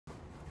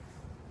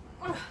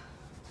Whew.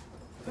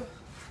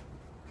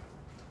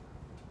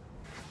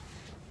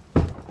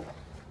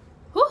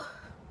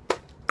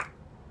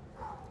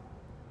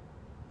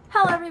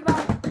 Hello everybody.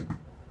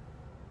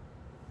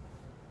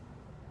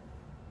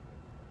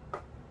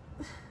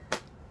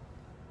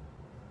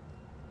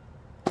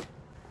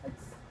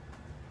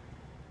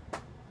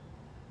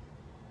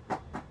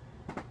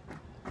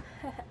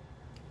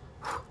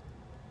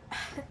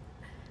 I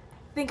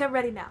think I'm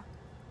ready now.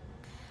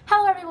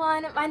 Hello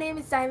everyone, my name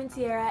is Diamond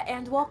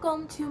and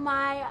welcome to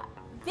my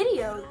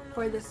video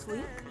for this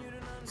week.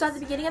 So at the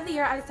beginning of the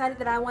year I decided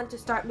that I wanted to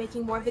start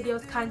making more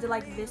videos kind of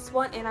like this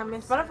one, and I'm in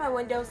front of my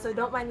window, so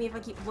don't mind me if I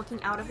keep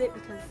looking out of it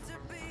because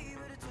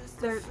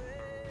they're...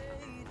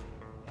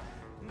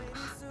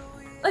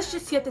 Let's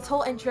just skip this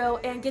whole intro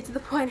and get to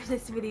the point of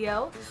this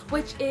video,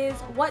 which is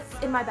what's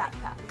in my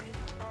backpack.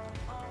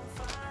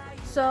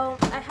 So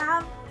I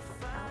have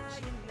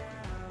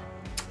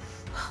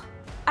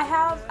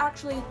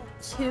actually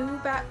two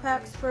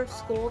backpacks for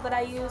school that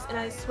I use, and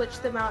I switch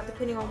them out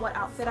depending on what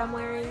outfit I'm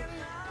wearing.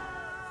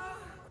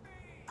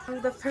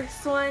 The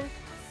first one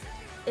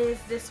is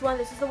this one.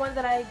 This is the one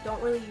that I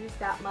don't really use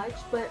that much,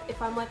 but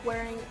if I'm like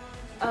wearing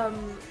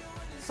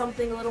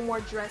something a little more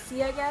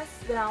dressy, I guess,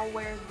 then I'll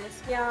wear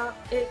this. Yeah,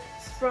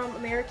 it's from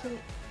American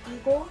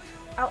Eagle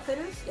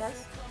Outfitters,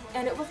 yes,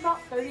 and it was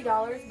about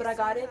 $30, but I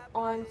got it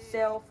on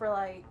sale for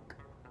like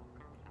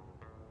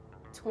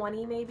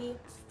 $20 maybe.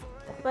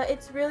 But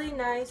it's really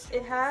nice.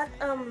 It had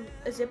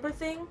a zipper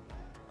thing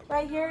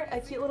right here, a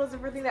cute little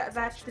zipper thing that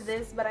matched to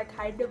this, but I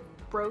kind of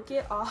broke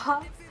it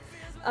off.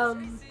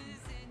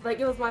 Like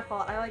it was my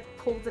fault. I like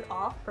pulled it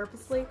off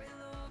purposely,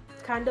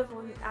 kind of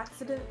an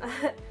accident.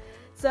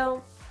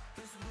 So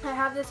I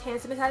have this hand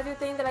sanitizer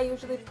thing that I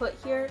usually put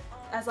here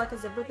as like a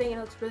zipper thing,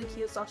 and it looks really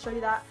cute, so I'll show you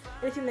that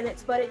in a few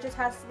minutes. But it just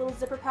has a little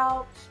zipper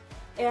pouch,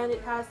 and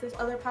it has this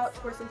other pouch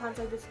where sometimes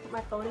I just put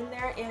my phone in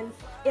there, and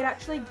it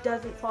actually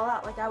doesn't fall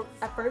out. Like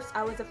at first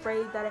I was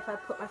afraid that if I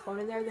put my phone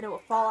in there then it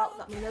would fall out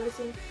without me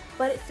noticing,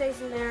 but it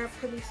stays in there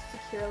pretty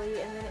securely.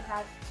 And then it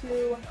has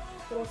two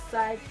little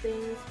side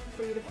things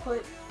for you to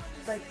put,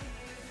 like,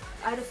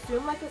 I'd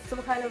assume like it's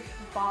some kind of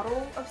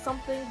bottle of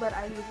something, but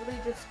I usually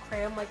just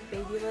cram like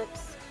baby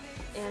lips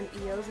and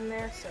EOs in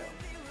there. So,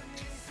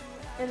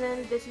 and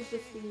then this is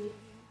just the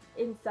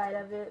inside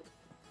of it.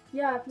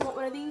 Yeah, if you want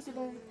one of these, you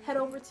can head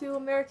over to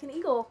American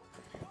Eagle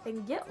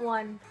and get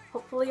one,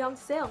 hopefully on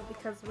sale,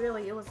 because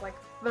really it was like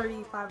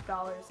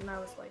 $35 and I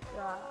was like,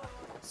 ah.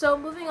 So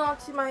moving on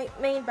to my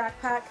main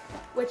backpack,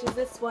 which is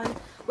this one,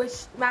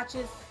 which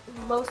matches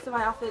most of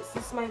my outfits.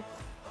 This is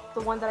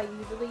the one that I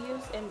usually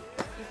use, and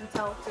you can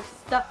tell there's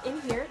stuff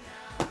in here.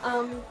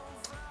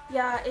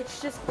 Yeah,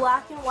 it's just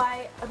black and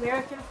white,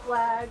 American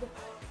flag,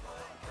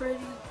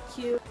 pretty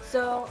cute.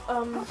 So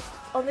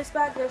on this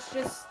bag there's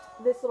just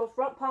this little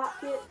front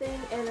pocket thing,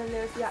 and then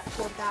there's the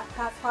actual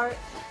backpack part.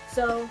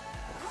 So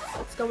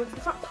let's go into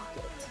the front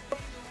pocket.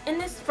 In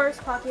this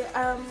first pocket,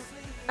 I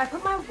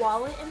put my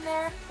wallet in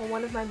there, or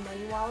one of my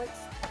many wallets.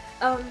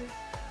 I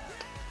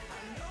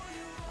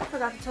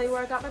forgot to tell you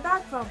where I got my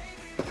bag from.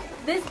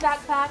 This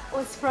backpack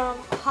was from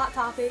Hot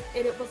Topic,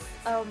 and it was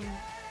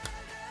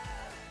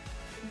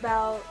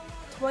about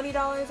 $20,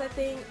 I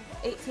think,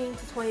 $18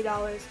 to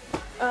 $20.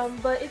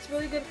 But it's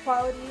really good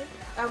quality.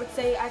 I would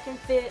say I can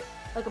fit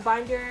like a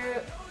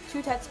binder,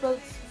 2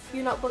 textbooks, a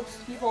few notebooks, a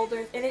few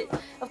folders, and it,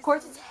 of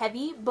course, it's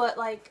heavy, but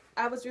like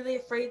I was really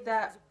afraid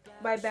that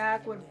my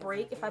bag would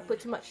break if I put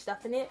too much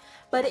stuff in it,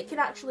 but it can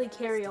actually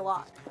carry a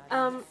lot.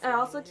 I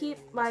also keep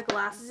my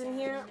glasses in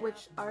here,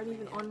 which aren't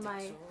even on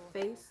my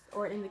face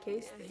or in the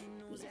case.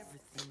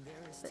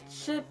 That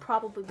should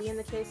probably be in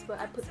the case, but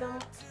I put them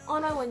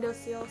on my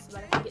windowsill so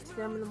that I can get to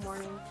them in the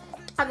morning.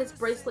 I have this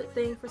bracelet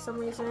thing for some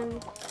reason,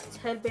 this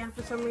headband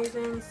for some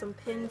reason, some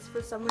pins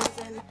for some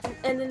reason,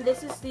 and then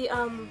this is the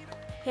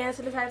hand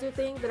sanitizer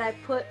thing that I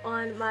put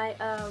on my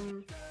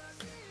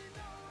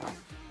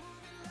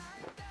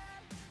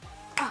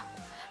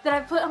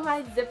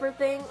zipper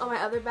thing on my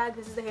other bag.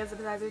 This is the hand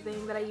sanitizer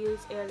thing that I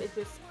use, and it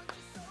just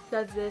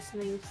does this,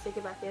 and then you stick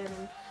it back in,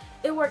 and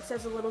it works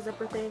as a little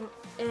zipper thing.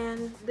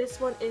 And this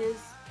one is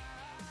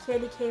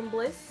Candy Cane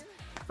Bliss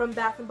from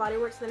Bath and Body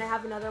Works. Then I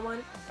have another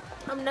one.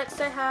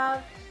 Next I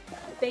have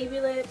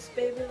baby lips,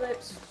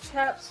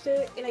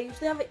 chapstick, and I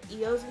usually have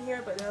EOs in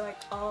here, but they're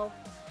like all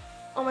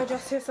on my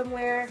dresser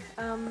somewhere.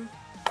 And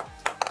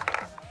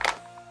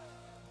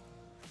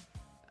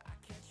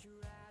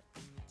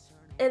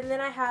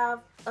then I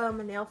have a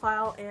nail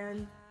file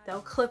and nail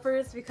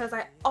clippers, because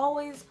I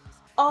always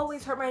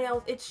hurt my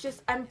nails. It's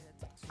just I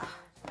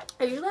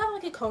usually have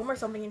like a comb or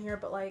something in here,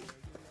 but like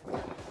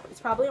it's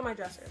probably on my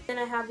dresser. Then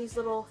I have these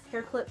little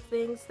hair clip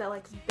things that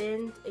like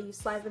bend, and you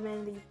slide them in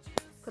and you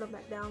put them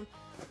back down.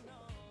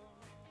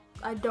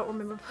 I don't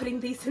remember putting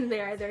these in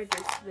there, they're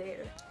just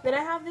there. Then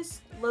I have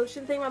this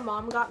lotion thing my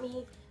mom got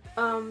me,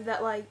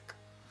 that like,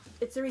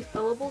 it's a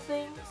refillable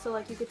thing, so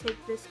like you could take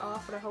this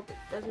off, and I hope it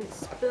doesn't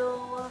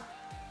spill.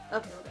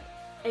 Okay.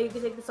 And you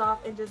can take this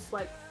off and just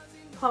like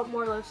pump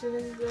more lotion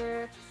in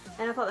there,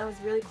 and I thought that was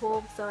really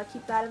cool, so I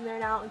keep that in there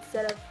now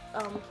instead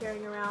of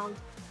carrying around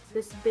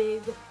this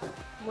big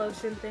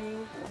lotion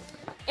thing.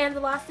 And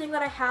the last thing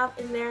that I have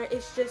in there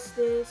is just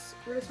this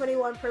Rue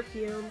 21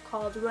 perfume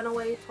called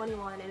Runaway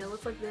 21, and it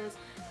looks like this.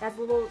 It has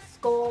a little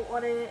skull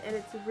on it, and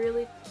it's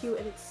really cute,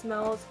 and it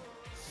smells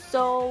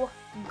so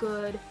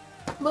good.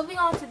 Moving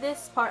on to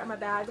this part of my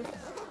bag.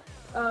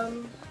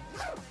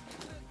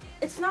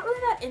 It's not really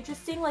that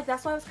interesting, like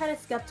that's why I was kind of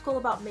skeptical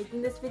about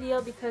making this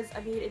video, because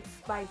I mean it's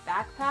my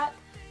backpack,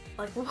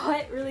 like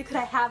what really could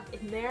I have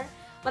in there?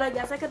 But I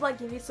guess I could like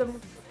give you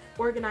some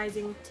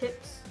organizing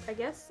tips, I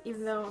guess,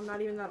 even though I'm not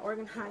even that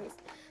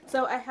organized.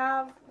 So I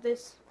have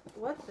this,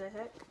 what the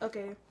heck?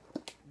 Okay,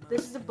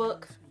 this is a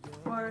book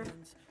for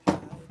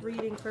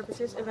reading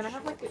purposes, and then I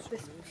have like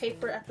this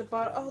paper at the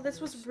bottom. Oh,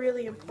 this was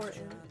really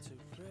important.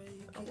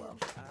 Oh well.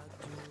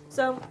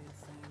 So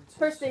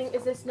first thing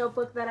is this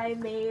notebook that I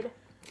made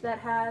that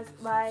has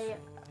my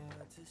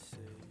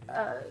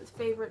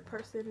favorite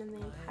person in the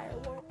entire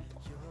world.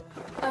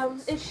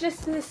 It's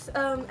just this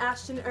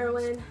Ashton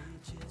Irwin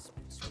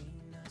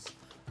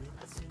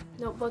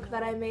notebook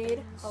that I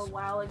made a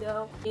while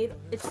ago.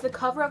 It's the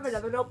cover of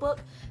another notebook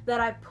that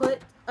I put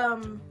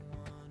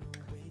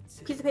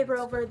piece of paper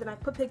over, then I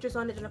put pictures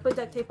on it, then I put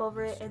duct tape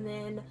over it, and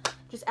then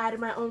just added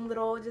my own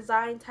little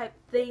design type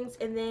things,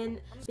 and then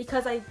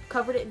because I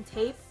covered it in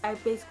tape, I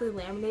basically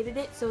laminated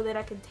it so that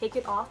I can take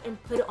it off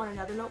and put it on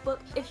another notebook.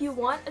 If you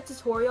want a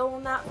tutorial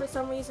on that for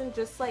some reason,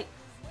 just like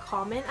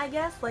comment, I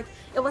guess. Like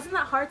it wasn't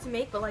that hard to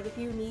make, but like if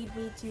you need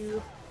me to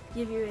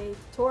give you a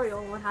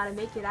tutorial on how to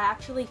make it, I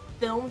actually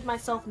filmed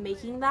myself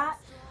making that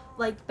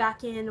like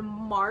back in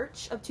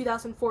March of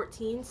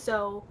 2014,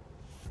 so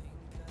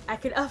I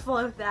could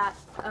upload that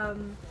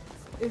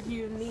if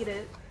you need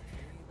it.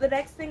 The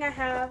next thing I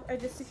have are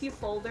just a few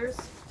folders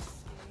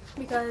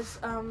because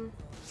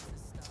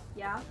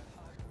yeah,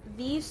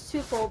 these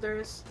two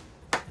folders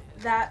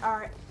that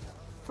are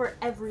for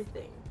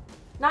everything.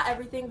 Not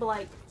everything, but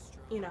like,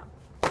 you know.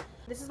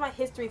 This is my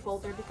history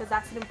folder because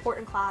that's an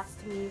important class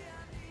to me.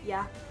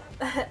 Yeah.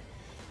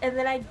 And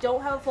then I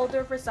don't have a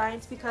folder for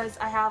science because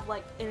I have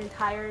like an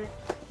entire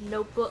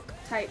notebook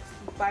type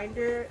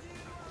binder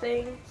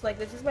thing. So like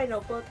this is my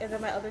notebook, and then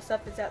my other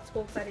stuff is at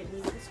school because I didn't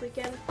need it this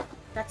weekend.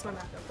 That's my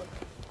math notebook.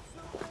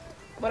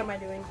 What am I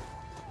doing?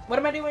 What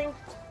am I doing?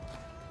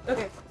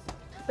 Okay.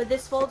 But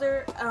this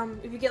folder,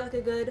 if you get like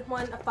a good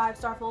one, a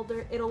 5-star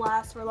folder, it'll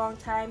last for a long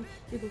time.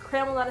 You can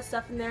cram a lot of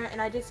stuff in there, and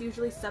I just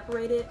usually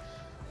separate it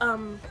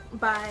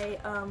by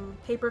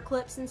paper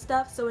clips and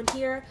stuff. So in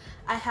here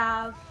I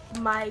have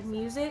my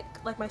music,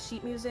 like my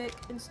sheet music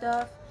and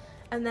stuff,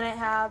 and then I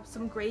have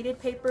some graded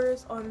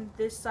papers on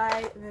this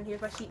side, and then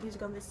here's my sheet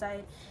music on this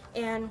side,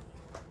 and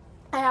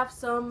I have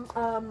some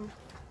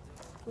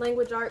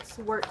language arts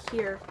work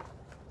here.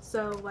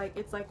 So like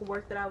it's like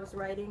work that I was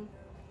writing.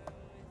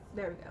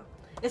 There we go.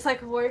 It's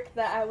like work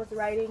that I was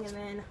writing, and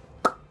then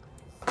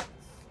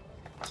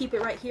keep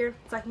it right here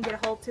so I can get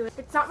a hold to it.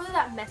 It's not really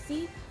that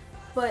messy,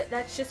 but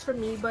that's just for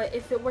me. But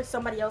if it were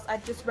somebody else,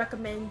 I'd just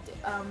recommend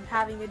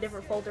having a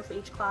different folder for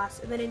each class.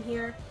 And then in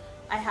here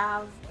I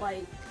have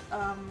like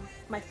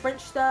my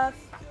French stuff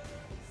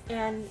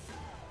and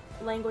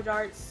language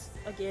arts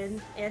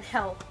again and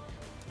health.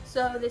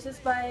 So this is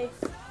my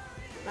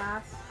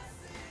math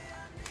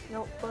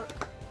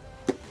notebook.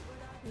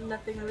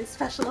 Nothing really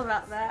special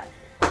about that.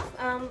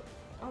 Oh.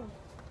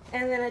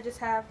 And then I just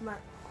have my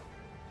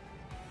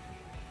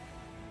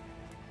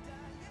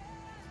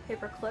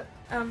paper clip.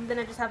 Then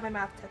I just have my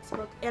math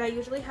textbook, and I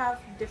usually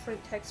have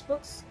different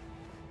textbooks,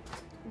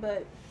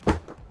 but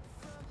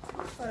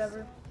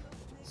whatever.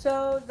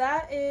 So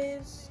that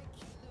is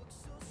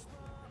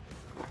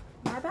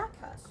my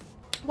backpack.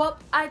 Well,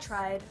 I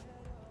tried,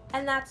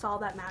 and that's all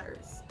that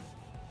matters.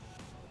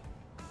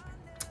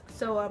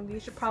 So you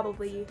should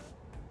probably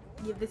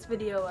give this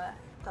video a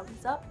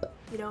thumbs up,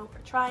 you know, for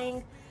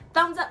trying.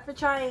 Thumbs up for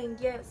trying,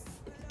 yes,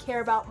 if you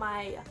care about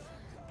my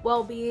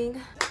well-being.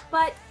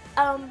 But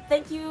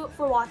thank you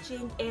for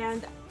watching,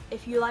 and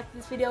if you like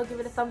this video, give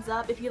it a thumbs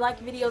up. If you like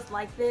videos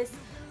like this,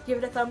 give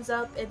it a thumbs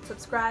up and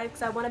subscribe,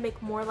 because I want to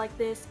make more like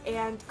this.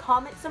 And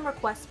comment some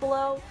requests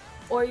below,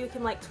 or you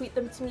can like tweet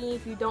them to me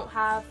if you don't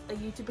have a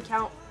YouTube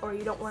account or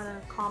you don't want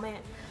to comment.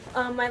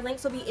 My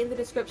links will be in the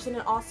description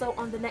and also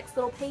on the next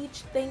little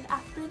page thing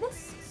after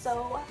this,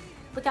 so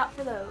look out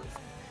for those.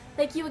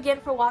 Thank you again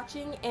for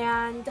watching,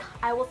 and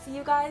I will see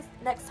you guys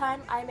next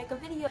time I make a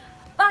video.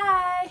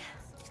 Bye!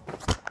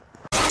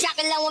 Drop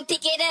it low and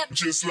pick it up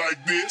just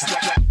like this.